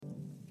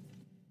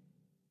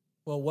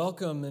Well,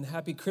 welcome and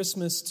happy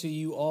Christmas to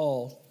you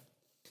all.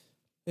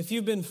 If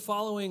you've been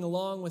following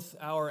along with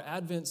our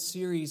Advent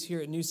series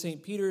here at New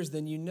St. Peter's,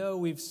 then you know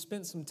we've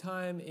spent some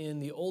time in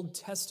the Old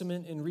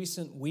Testament in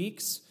recent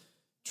weeks,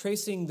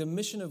 tracing the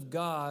mission of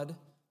God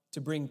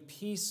to bring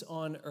peace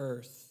on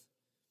earth.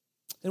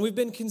 And we've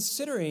been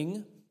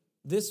considering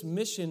this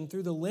mission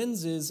through the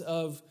lenses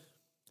of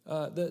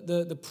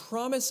the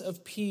promise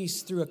of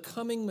peace through a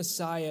coming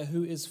Messiah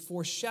who is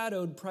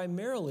foreshadowed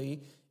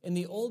primarily in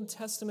the Old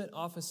Testament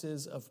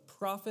offices of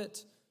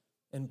prophet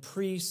and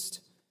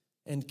priest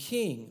and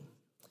king.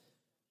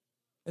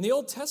 And the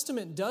Old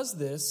Testament does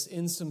this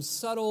in some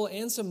subtle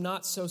and some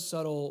not so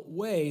subtle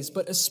ways,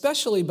 but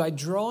especially by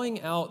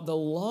drawing out the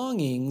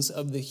longings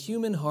of the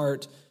human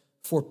heart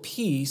for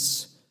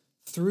peace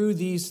through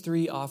these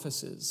three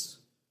offices.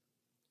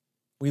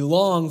 We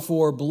long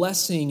for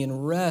blessing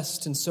and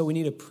rest, and so we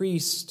need a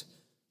priest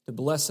to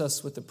bless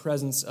us with the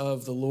presence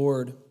of the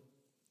Lord.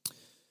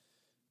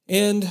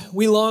 And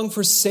we long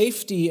for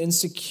safety and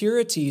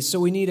security, so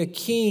we need a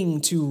king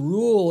to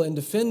rule and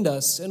defend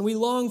us. And we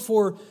long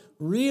for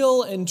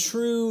real and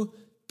true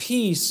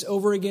peace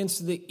over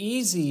against the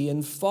easy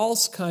and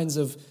false kinds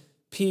of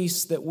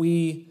peace that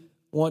we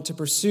want to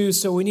pursue.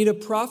 So we need a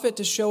prophet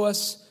to show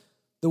us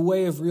the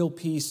way of real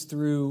peace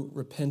through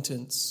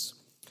repentance.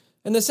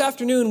 And this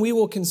afternoon, we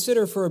will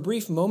consider for a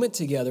brief moment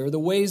together the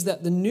ways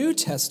that the New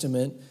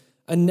Testament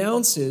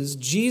announces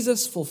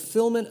Jesus'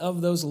 fulfillment of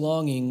those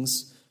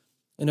longings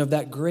and of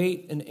that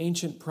great and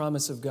ancient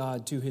promise of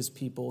God to his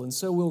people. And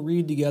so we'll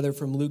read together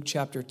from Luke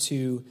chapter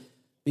 2,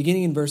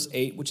 beginning in verse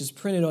 8, which is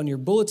printed on your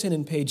bulletin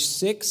in page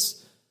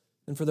 6.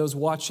 And for those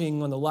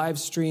watching on the live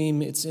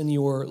stream, it's in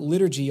your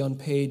liturgy on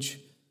page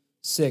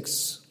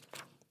 6.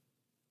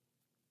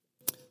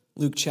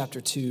 Luke chapter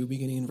 2,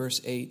 beginning in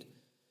verse 8.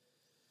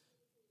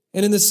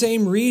 And in the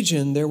same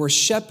region there were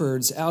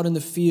shepherds out in the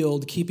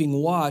field keeping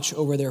watch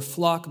over their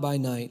flock by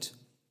night.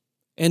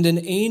 And an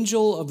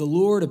angel of the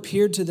Lord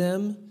appeared to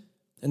them,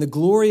 and the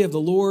glory of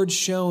the Lord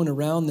shone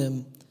around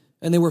them,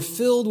 and they were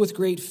filled with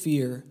great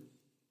fear.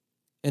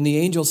 And the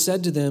angel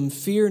said to them,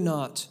 "Fear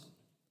not,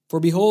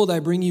 for behold, I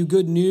bring you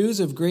good news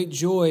of great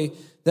joy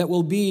that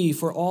will be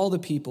for all the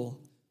people.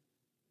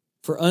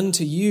 For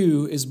unto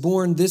you is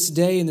born this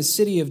day in the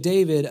city of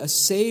David a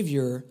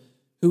Savior,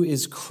 who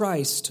is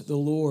Christ the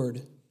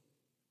Lord.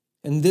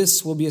 And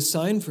this will be a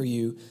sign for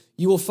you.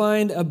 You will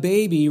find a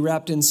baby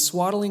wrapped in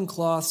swaddling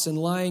cloths and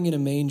lying in a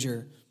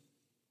manger."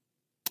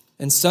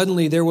 And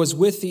suddenly there was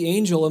with the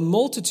angel a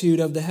multitude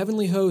of the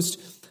heavenly host,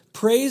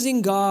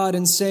 praising God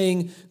and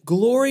saying,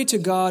 "Glory to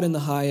God in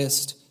the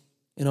highest,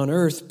 and on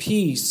earth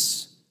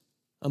peace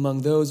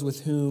among those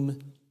with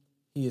whom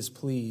he is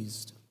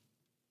pleased."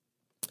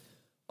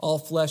 All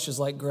flesh is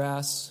like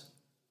grass,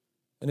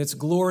 and its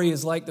glory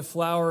is like the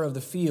flower of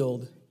the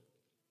field.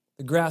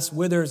 The grass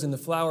withers and the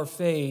flower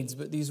fades,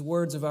 but these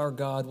words of our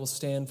God will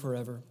stand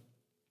forever.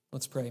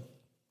 Let's pray.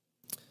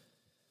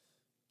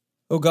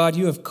 O God,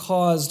 you have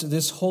caused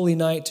this holy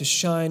night to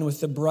shine with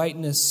the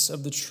brightness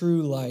of the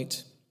true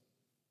light.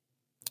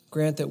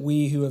 Grant that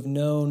we who have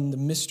known the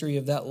mystery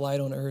of that light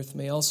on earth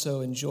may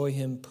also enjoy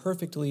him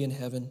perfectly in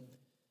heaven,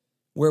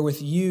 where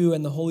with you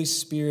and the Holy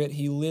Spirit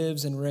he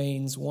lives and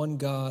reigns, one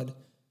God,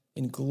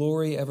 in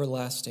glory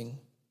everlasting.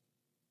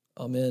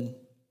 Amen.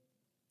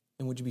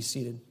 And would you be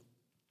seated?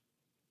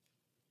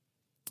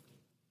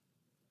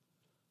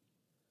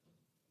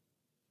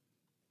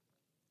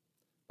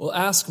 Well,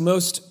 ask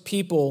most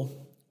people,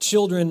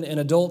 children and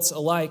adults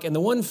alike, and the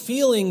one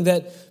feeling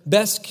that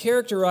best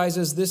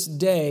characterizes this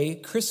day,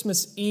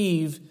 Christmas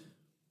Eve,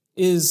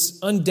 is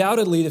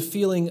undoubtedly the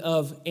feeling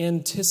of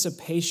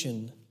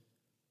anticipation,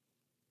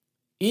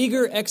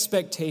 eager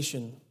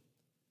expectation.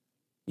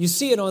 You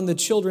see it on the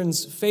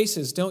children's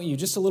faces, don't you?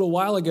 Just a little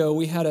while ago,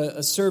 we had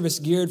a service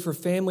geared for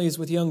families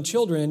with young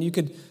children, and you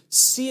could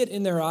see it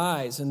in their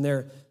eyes and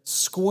their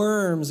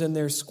squirms and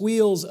their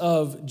squeals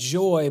of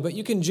joy, but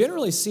you can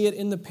generally see it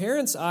in the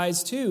parents'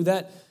 eyes too,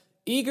 that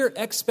eager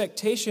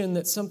expectation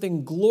that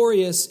something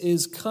glorious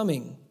is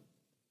coming.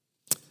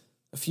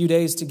 A few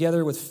days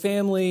together with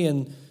family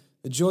and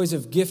the joys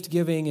of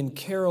gift-giving and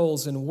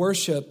carols and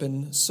worship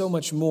and so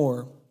much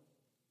more.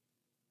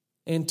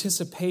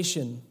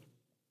 Anticipation,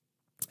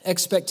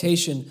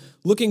 expectation,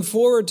 looking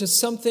forward to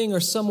something or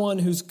someone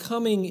whose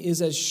coming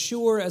is as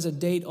sure as a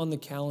date on the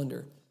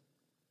calendar.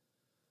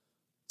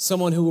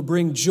 Someone who will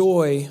bring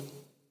joy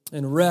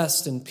and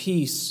rest and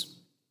peace.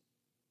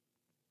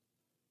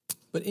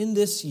 But in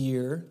this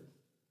year,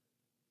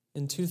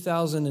 in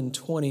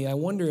 2020, I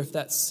wonder if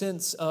that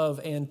sense of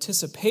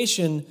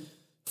anticipation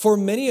for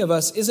many of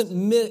us isn't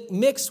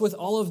mixed with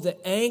all of the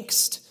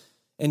angst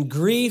and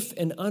grief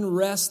and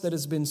unrest that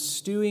has been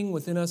stewing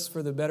within us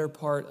for the better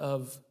part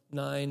of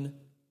 9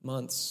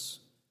 months.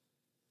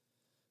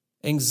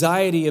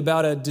 Anxiety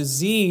about a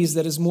disease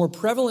that is more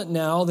prevalent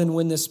now than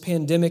when this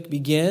pandemic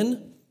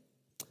began.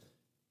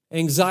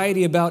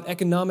 Anxiety about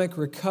economic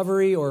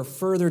recovery or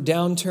further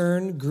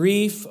downturn,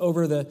 grief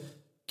over the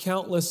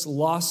countless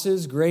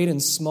losses, great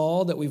and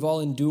small, that we've all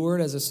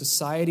endured as a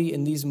society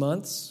in these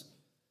months.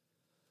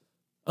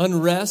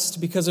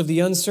 unrest because of the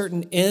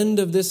uncertain end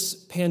of this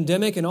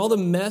pandemic and all the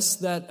mess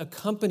that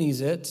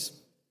accompanies it,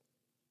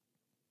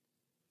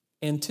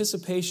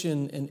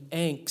 anticipation and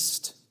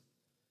angst,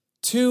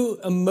 two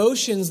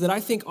emotions that I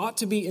think ought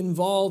to be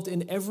involved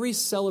in every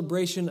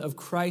celebration of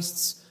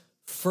Christ's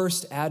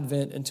first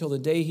advent until the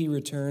day he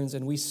returns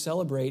and we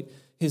celebrate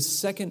his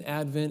second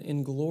advent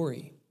in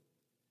glory.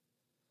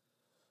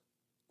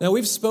 Now,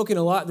 we've spoken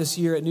a lot this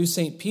year at New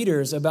St.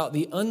 Peter's about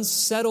the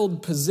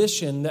unsettled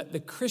position that the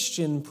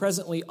Christian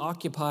presently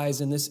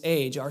occupies in this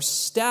age, our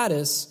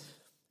status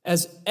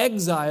as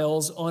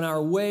exiles on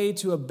our way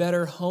to a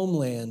better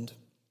homeland,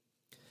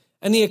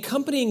 and the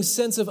accompanying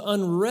sense of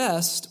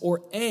unrest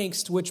or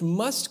angst which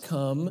must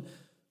come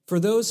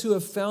for those who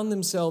have found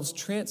themselves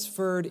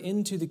transferred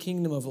into the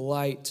kingdom of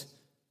light,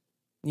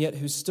 yet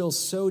who still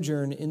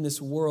sojourn in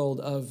this world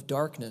of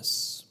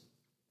darkness.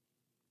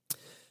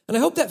 And I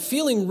hope that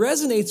feeling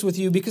resonates with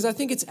you because I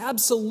think it's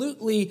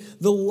absolutely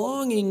the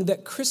longing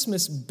that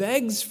Christmas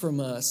begs from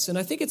us. And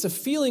I think it's a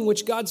feeling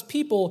which God's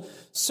people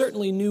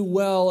certainly knew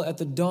well at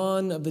the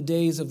dawn of the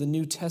days of the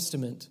New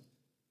Testament,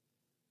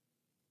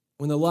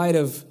 when the light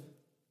of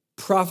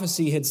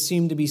prophecy had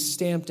seemed to be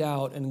stamped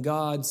out and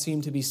God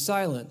seemed to be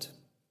silent.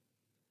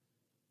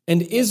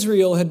 And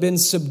Israel had been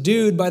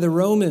subdued by the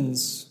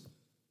Romans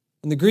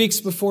and the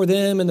Greeks before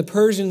them and the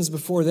Persians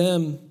before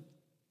them.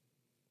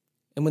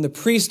 And when the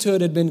priesthood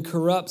had been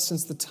corrupt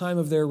since the time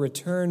of their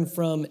return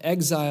from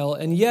exile,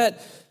 and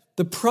yet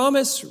the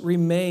promise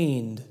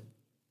remained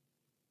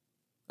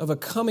of a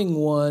coming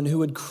one who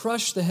would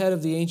crush the head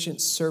of the ancient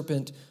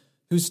serpent,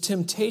 whose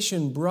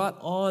temptation brought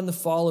on the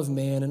fall of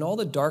man and all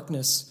the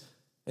darkness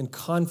and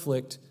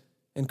conflict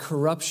and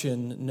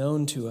corruption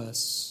known to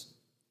us.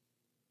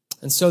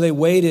 And so they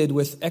waited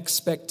with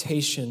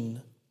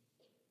expectation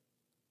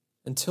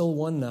until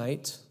one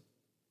night,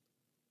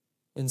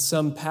 in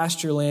some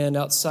pasture land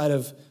outside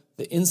of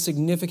the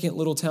insignificant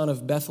little town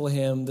of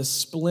Bethlehem, the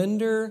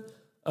splendor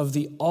of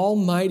the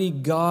Almighty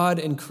God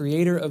and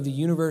Creator of the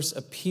universe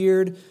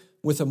appeared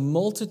with a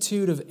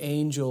multitude of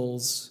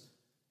angels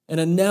and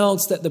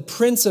announced that the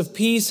Prince of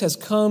Peace has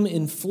come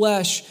in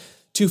flesh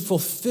to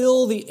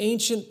fulfill the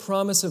ancient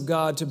promise of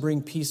God to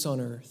bring peace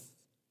on earth.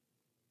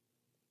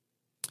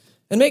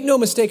 And make no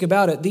mistake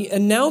about it, the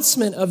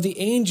announcement of the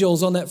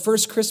angels on that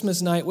first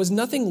Christmas night was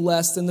nothing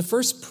less than the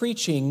first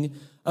preaching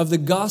of the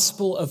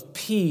gospel of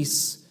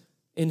peace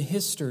in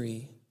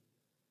history.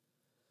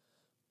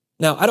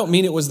 Now, I don't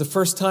mean it was the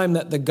first time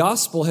that the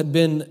gospel had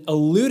been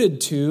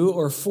alluded to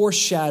or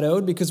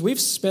foreshadowed, because we've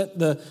spent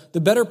the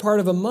better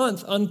part of a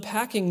month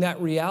unpacking that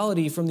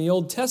reality from the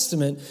Old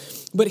Testament.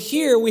 But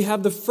here we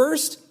have the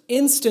first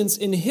instance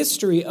in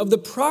history of the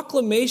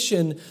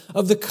proclamation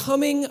of the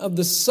coming of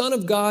the Son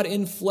of God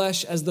in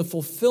flesh as the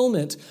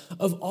fulfillment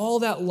of all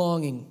that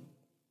longing,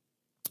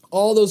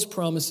 all those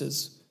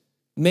promises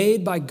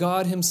made by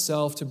God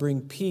himself to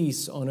bring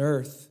peace on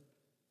earth.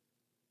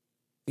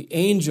 The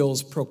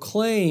angels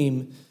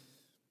proclaim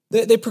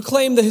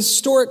the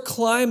historic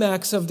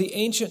climax of the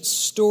ancient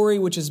story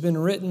which has been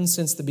written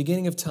since the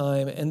beginning of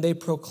time, and they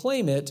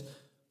proclaim it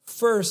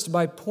first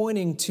by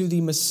pointing to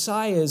the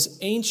Messiah's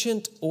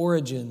ancient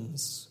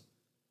origins.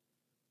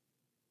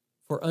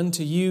 For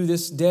unto you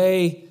this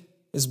day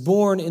is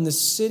born in the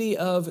city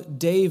of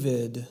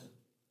David.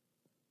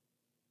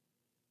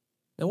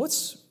 Now,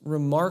 what's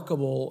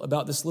remarkable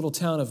about this little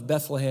town of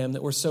Bethlehem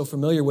that we're so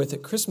familiar with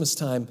at Christmas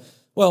time?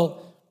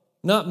 Well,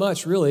 not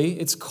much, really.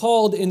 It's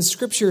called in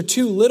Scripture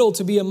too little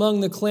to be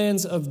among the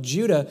clans of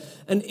Judah,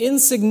 an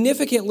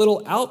insignificant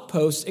little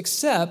outpost,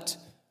 except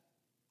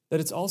that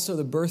it's also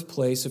the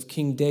birthplace of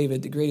King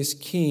David, the greatest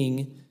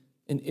king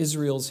in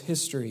Israel's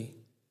history.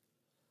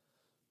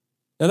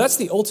 Now, that's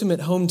the ultimate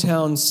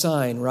hometown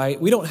sign,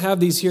 right? We don't have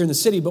these here in the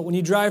city, but when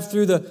you drive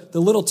through the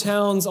little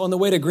towns on the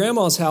way to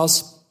Grandma's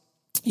house,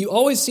 you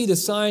always see the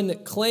sign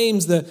that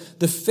claims the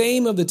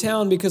fame of the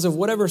town because of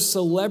whatever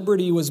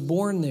celebrity was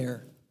born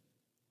there.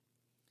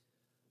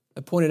 I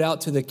pointed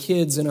out to the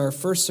kids in our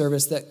first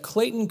service that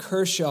Clayton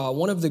Kershaw,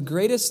 one of the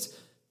greatest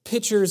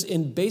pitchers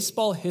in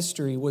baseball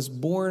history, was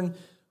born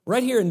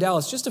right here in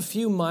Dallas, just a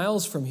few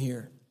miles from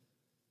here.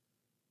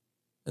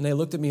 And they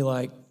looked at me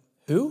like,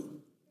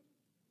 who?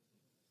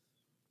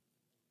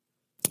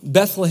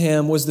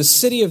 Bethlehem was the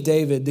city of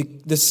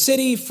David, the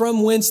city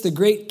from whence the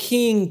great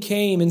king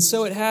came. And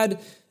so it had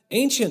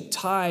ancient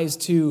ties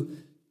to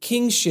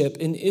kingship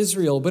in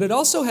Israel, but it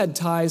also had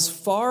ties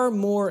far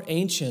more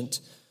ancient.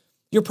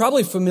 You're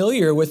probably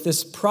familiar with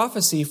this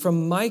prophecy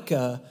from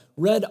Micah,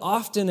 read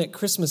often at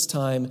Christmas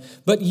time.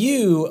 But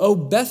you, O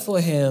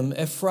Bethlehem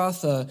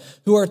Ephrathah,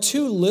 who are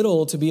too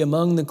little to be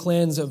among the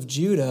clans of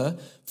Judah,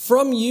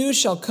 from you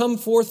shall come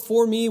forth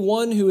for me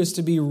one who is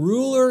to be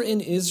ruler in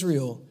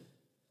Israel,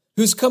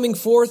 whose coming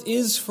forth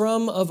is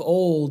from of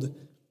old,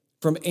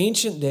 from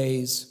ancient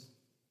days.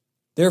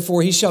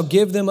 Therefore he shall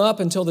give them up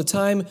until the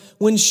time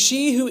when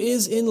she who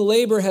is in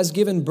labor has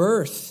given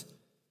birth.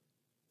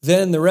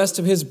 Then the rest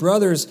of his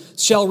brothers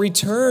shall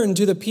return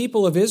to the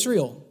people of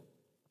Israel,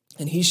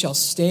 and he shall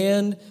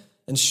stand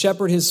and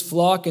shepherd his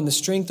flock in the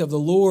strength of the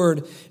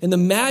Lord, in the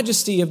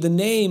majesty of the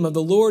name of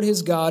the Lord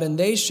his God, and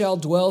they shall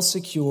dwell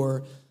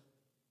secure.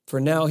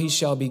 For now he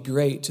shall be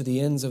great to the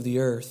ends of the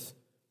earth,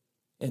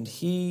 and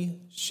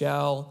he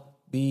shall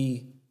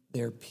be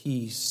their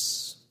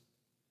peace.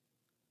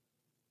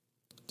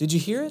 Did you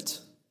hear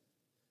it?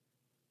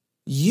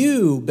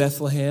 You,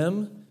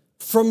 Bethlehem,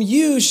 from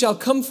you shall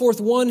come forth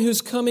one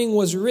whose coming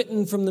was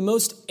written from the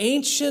most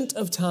ancient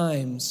of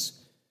times,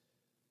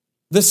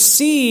 the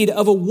seed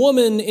of a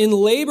woman in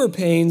labor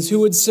pains who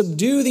would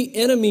subdue the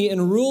enemy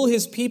and rule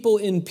his people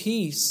in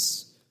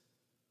peace.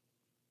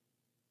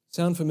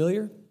 Sound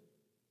familiar?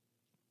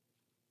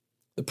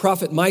 The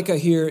prophet Micah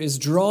here is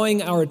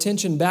drawing our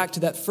attention back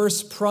to that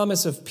first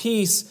promise of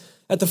peace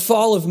at the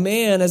fall of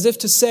man, as if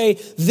to say,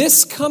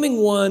 this coming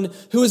one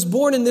who is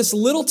born in this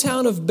little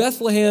town of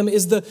Bethlehem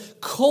is the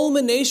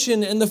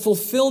culmination and the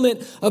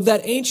fulfillment of that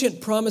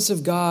ancient promise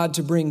of God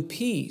to bring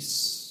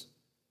peace.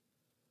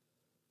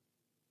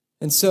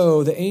 And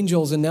so the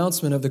angel's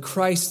announcement of the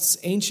Christ's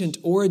ancient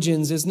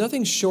origins is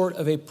nothing short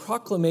of a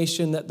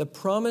proclamation that the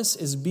promise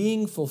is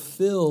being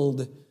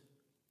fulfilled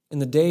in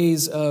the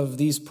days of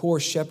these poor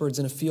shepherds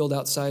in a field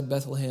outside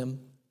Bethlehem.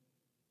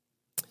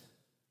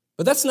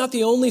 But that's not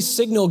the only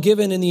signal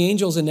given in the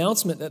angel's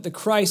announcement that the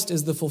Christ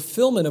is the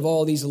fulfillment of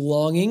all these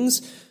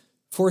longings.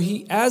 For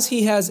as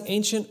he has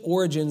ancient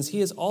origins, he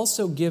is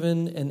also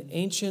given an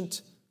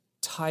ancient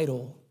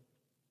title.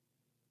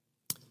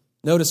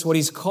 Notice what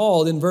he's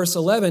called in verse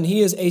 11.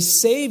 He is a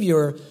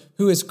Savior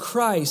who is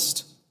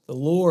Christ the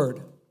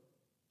Lord.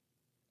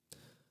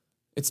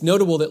 It's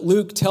notable that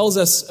Luke tells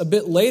us a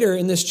bit later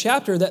in this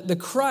chapter that the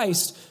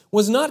Christ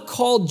was not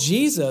called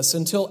Jesus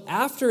until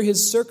after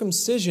his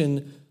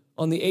circumcision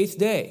on the 8th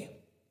day.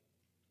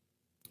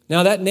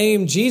 Now that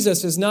name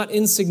Jesus is not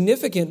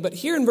insignificant, but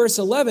here in verse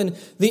 11,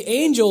 the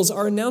angels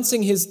are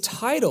announcing his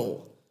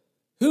title.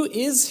 Who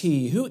is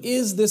he? Who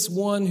is this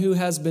one who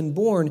has been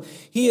born?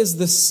 He is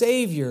the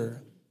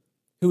Savior,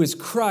 who is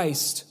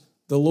Christ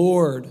the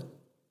Lord.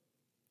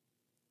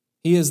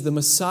 He is the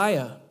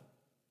Messiah.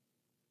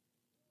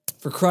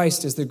 For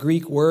Christ is the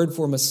Greek word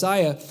for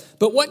Messiah.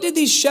 But what did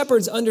these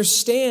shepherds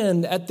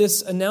understand at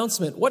this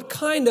announcement? What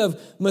kind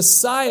of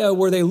Messiah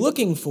were they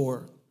looking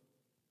for?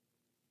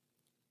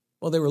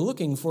 Well, they were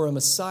looking for a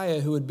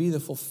Messiah who would be the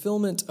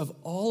fulfillment of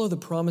all of the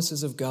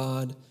promises of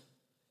God,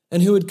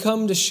 and who would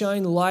come to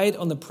shine light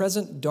on the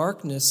present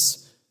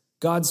darkness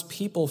God's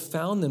people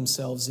found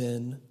themselves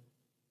in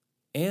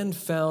and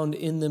found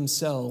in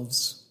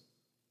themselves.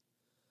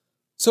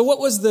 So what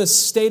was the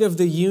state of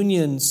the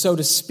union, so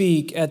to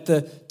speak, at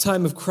the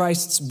time of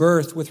Christ's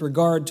birth with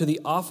regard to the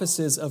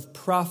offices of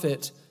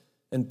prophet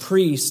and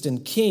priest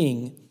and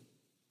king?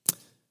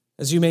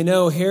 As you may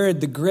know,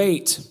 Herod the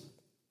Great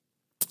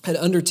had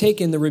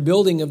undertaken the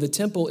rebuilding of the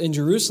temple in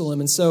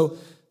Jerusalem, and so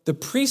the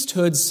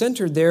priesthood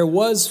centered there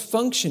was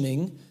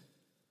functioning.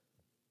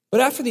 But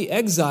after the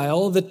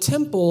exile, the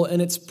temple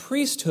and its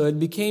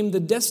priesthood became the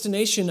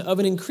destination of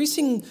an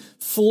increasing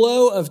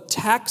flow of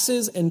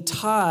taxes and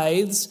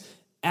tithes,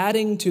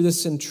 adding to the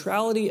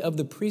centrality of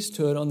the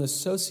priesthood on the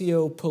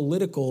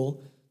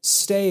socio-political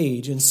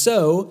stage. And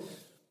so,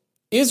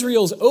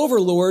 Israel's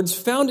overlords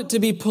found it to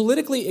be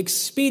politically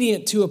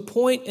expedient to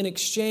appoint and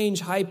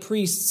exchange high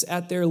priests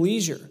at their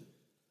leisure.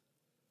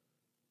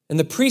 And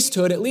the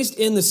priesthood, at least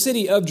in the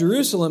city of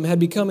Jerusalem, had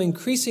become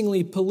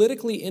increasingly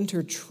politically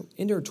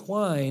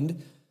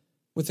intertwined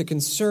with the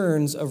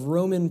concerns of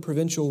Roman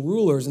provincial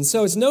rulers. And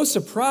so it's no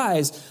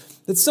surprise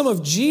that some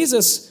of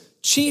Jesus'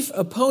 chief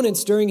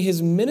opponents during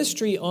his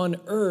ministry on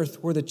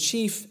earth were the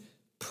chief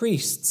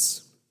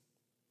priests.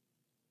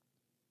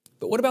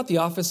 But what about the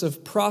office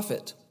of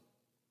prophet?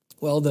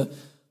 Well, the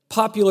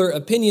popular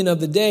opinion of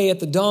the day at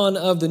the dawn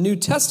of the New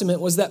Testament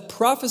was that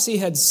prophecy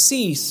had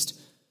ceased,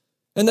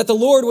 and that the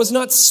Lord was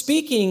not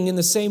speaking in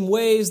the same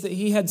ways that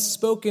he had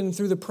spoken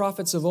through the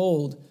prophets of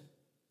old.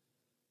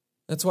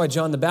 That's why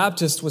John the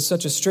Baptist was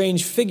such a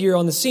strange figure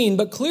on the scene,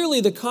 but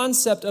clearly the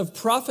concept of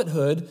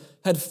prophethood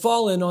had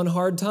fallen on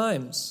hard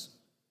times.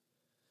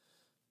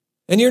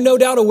 And you're no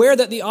doubt aware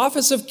that the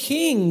office of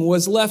king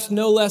was left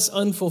no less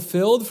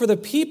unfulfilled, for the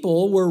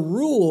people were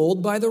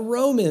ruled by the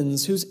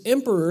Romans, whose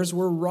emperors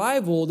were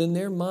rivaled in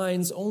their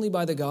minds only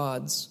by the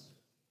gods.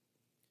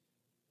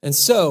 And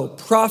so,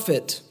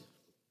 prophet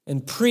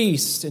and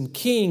priest and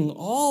king,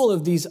 all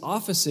of these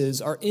offices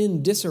are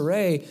in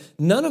disarray,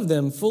 none of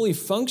them fully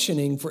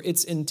functioning for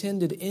its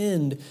intended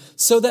end,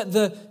 so that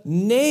the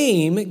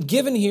name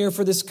given here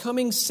for this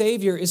coming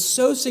Savior is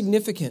so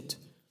significant.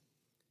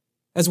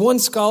 As one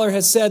scholar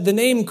has said, the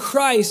name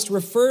Christ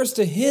refers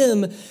to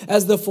him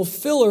as the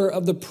fulfiller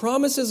of the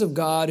promises of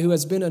God, who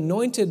has been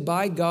anointed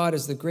by God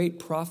as the great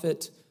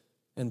prophet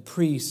and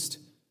priest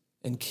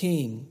and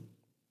king.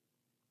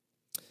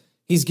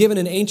 He's given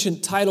an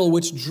ancient title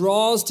which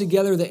draws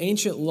together the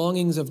ancient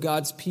longings of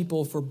God's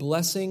people for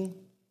blessing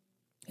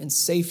and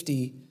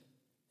safety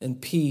and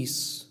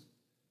peace.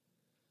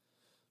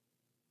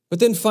 But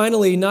then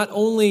finally, not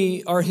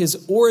only are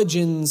his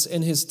origins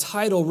and his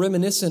title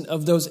reminiscent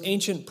of those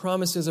ancient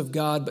promises of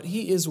God, but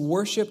he is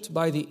worshiped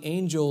by the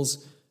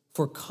angels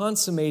for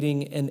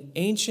consummating an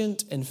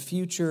ancient and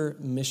future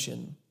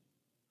mission.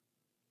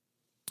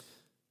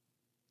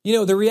 You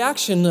know, the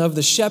reaction of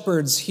the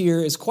shepherds here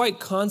is quite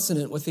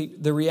consonant with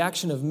the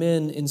reaction of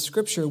men in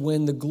Scripture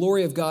when the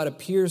glory of God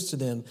appears to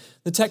them.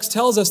 The text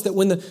tells us that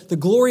when the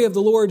glory of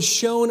the Lord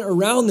shone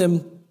around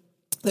them,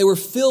 they were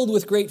filled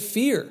with great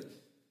fear,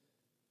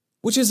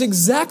 which is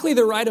exactly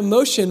the right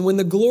emotion when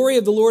the glory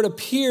of the Lord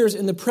appears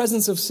in the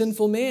presence of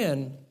sinful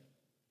man.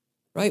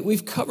 Right?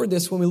 We've covered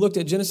this when we looked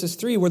at Genesis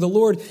 3, where the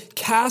Lord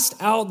cast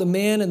out the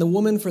man and the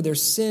woman for their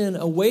sin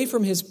away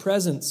from his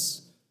presence.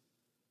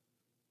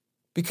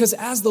 Because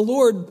as the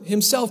Lord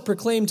himself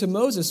proclaimed to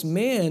Moses,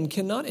 man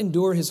cannot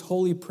endure his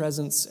holy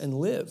presence and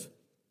live.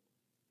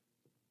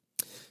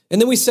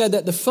 And then we said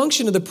that the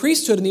function of the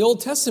priesthood in the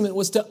Old Testament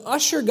was to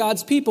usher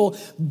God's people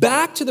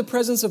back to the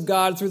presence of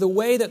God through the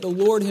way that the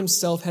Lord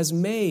himself has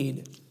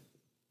made.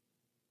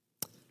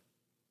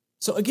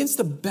 So against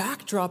the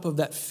backdrop of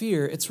that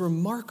fear, it's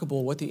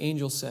remarkable what the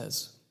angel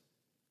says.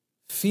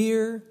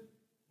 Fear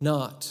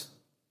not.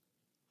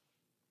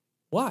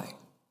 Why?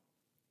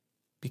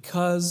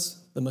 Because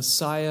the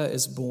Messiah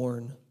is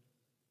born.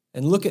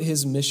 And look at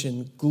his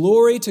mission.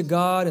 Glory to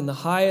God in the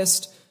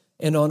highest,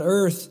 and on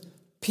earth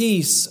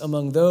peace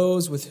among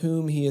those with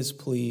whom he is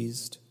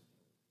pleased.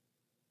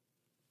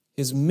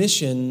 His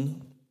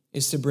mission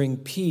is to bring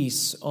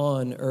peace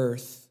on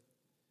earth.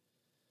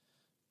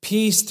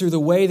 Peace through the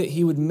way that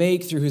he would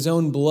make through his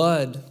own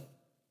blood.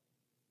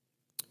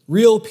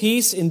 Real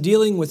peace in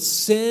dealing with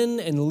sin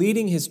and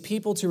leading his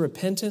people to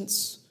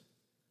repentance.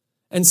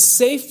 And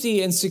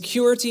safety and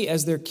security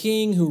as their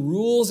king who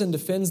rules and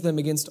defends them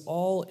against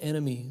all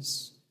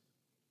enemies.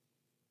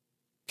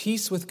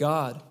 Peace with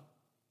God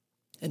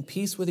and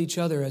peace with each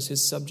other as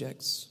his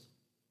subjects.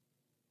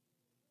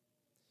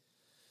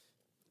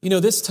 You know,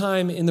 this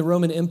time in the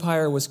Roman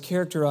Empire was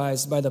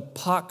characterized by the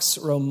Pax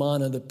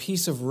Romana, the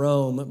peace of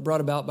Rome,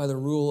 brought about by the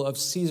rule of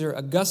Caesar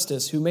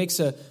Augustus, who makes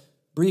a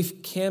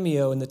brief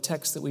cameo in the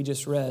text that we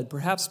just read,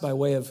 perhaps by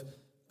way of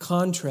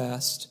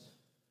contrast,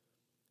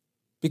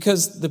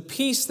 because the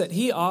peace that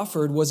he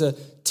offered was a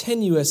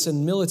tenuous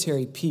and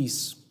military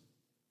peace.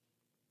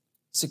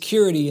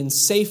 Security and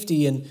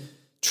safety and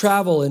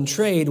travel and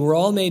trade were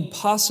all made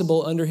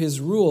possible under his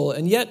rule,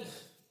 and yet,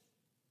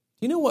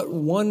 you know what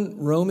one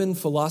Roman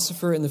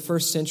philosopher in the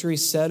first century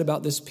said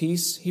about this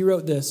peace? He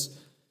wrote this: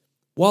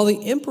 while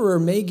the emperor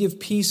may give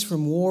peace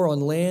from war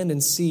on land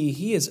and sea,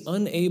 he is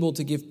unable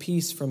to give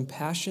peace from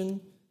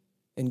passion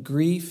and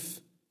grief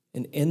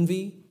and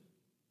envy.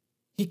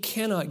 He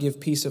cannot give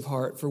peace of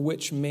heart, for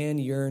which man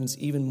yearns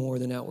even more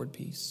than outward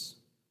peace.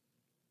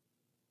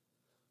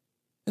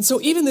 And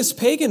so even this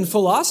pagan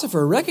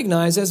philosopher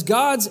recognized, as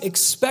God's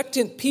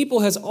expectant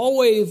people have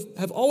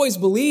always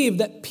believed,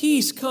 that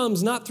peace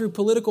comes not through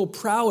political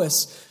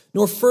prowess,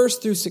 nor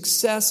first through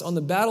success on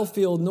the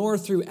battlefield, nor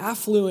through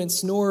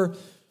affluence, nor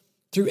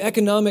through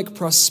economic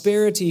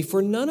prosperity,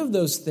 for none of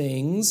those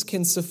things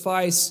can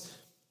suffice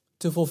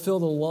to fulfill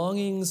the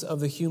longings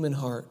of the human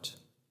heart.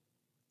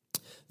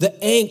 The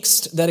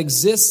angst that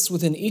exists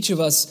within each of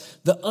us,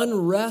 the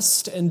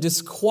unrest and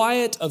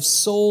disquiet of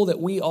soul that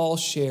we all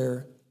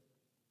share.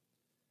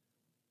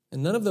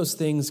 And none of those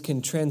things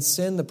can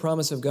transcend the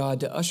promise of God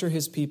to usher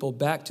his people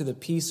back to the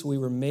peace we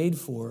were made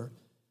for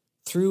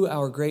through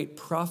our great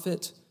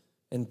prophet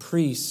and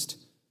priest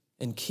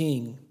and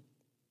king.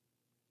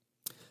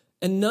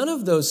 And none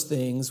of those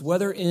things,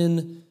 whether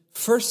in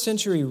first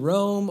century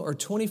Rome or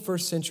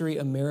 21st century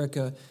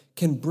America,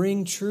 can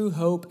bring true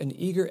hope and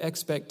eager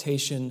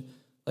expectation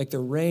like the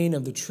reign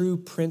of the true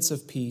Prince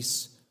of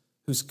Peace,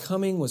 whose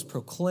coming was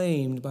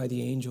proclaimed by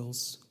the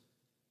angels,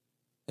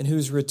 and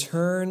whose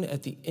return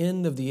at the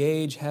end of the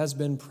age has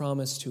been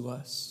promised to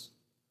us.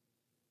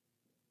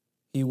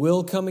 He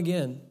will come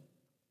again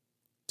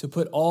to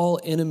put all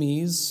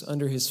enemies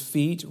under his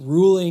feet,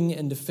 ruling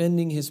and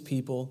defending his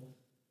people,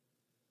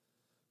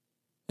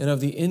 and of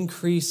the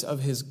increase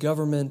of his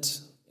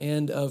government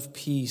and of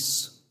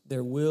peace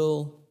there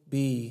will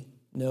be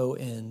no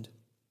end.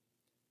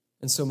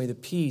 And so may the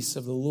peace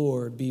of the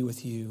Lord be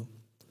with you.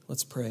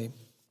 Let's pray.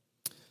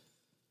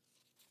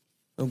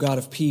 O God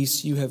of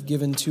peace, you have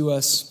given to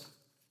us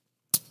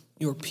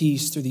your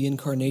peace through the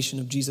incarnation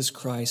of Jesus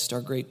Christ,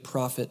 our great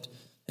prophet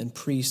and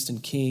priest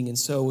and king. And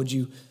so would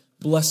you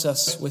bless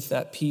us with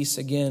that peace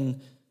again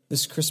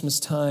this Christmas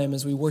time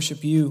as we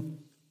worship you.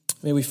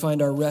 May we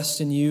find our rest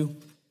in you.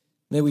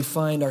 May we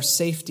find our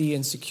safety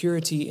and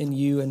security in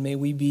you. And may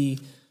we be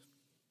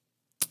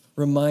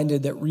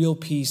reminded that real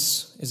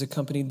peace is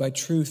accompanied by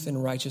truth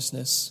and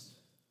righteousness.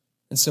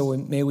 And so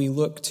may we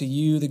look to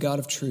you, the God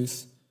of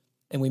truth,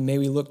 and may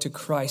we look to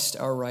Christ,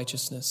 our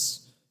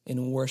righteousness,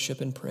 in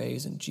worship and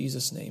praise. In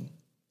Jesus' name,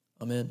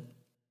 amen.